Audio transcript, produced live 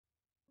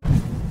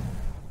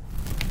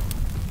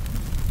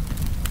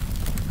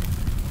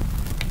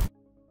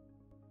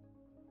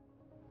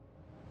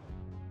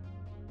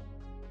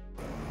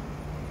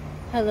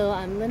Hello,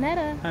 I'm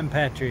Linnetta. I'm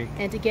Patrick.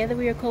 And together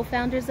we are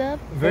co-founders of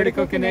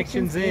Vertical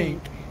Connections Inc.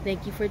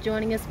 Thank you for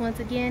joining us once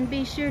again.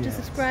 Be sure to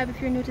subscribe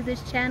if you're new to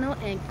this channel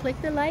and click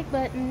the like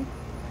button.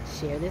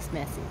 Share this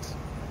message.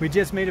 We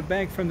just made it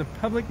back from the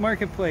public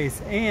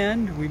marketplace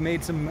and we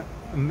made some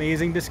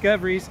amazing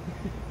discoveries.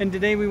 And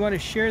today we want to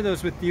share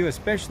those with you,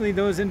 especially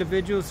those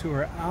individuals who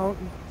are out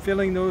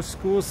filling those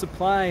school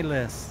supply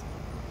lists.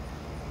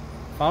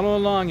 Follow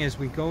along as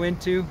we go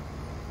into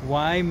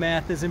why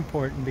math is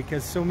important,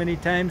 because so many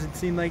times it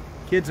seemed like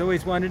kids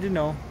always wanted to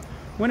know,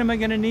 when am I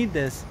going to need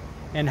this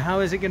and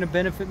how is it going to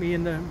benefit me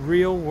in the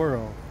real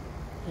world?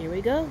 Here we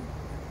go.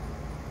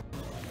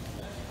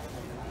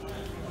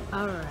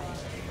 All right,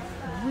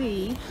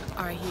 we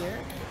are here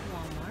at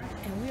Walmart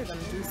and we're going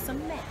to do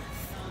some math.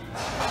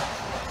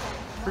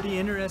 Pretty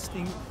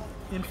interesting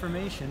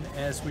information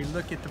as we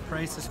look at the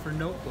prices for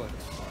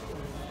notebooks.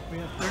 We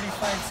have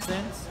 35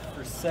 cents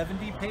for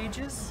 70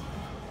 pages.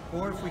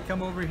 Or if we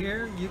come over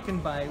here, you can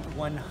buy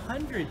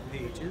 100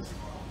 pages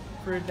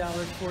for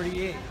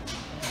 $1.48.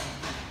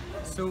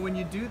 So when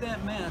you do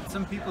that math,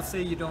 some people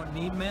say you don't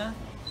need math,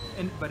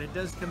 but it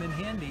does come in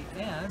handy,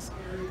 as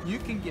you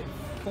can get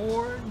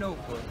 4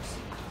 notebooks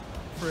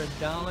for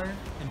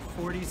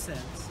 $1.40,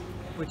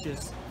 which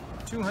is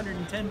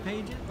 210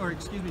 pages, or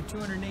excuse me,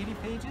 280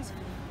 pages,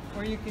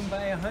 or you can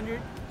buy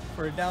 100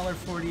 for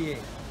 $1.48.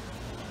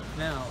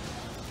 Now,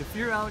 if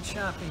you're out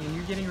shopping and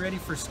you're getting ready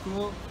for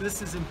school,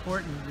 this is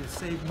important to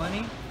save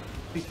money,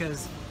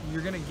 because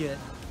you're going to get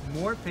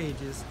more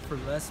pages for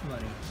less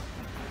money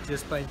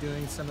just by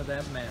doing some of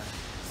that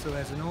math. So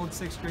as an old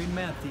 6th grade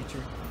math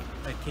teacher,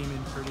 that came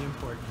in pretty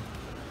important.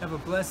 Have a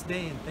blessed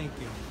day and thank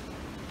you.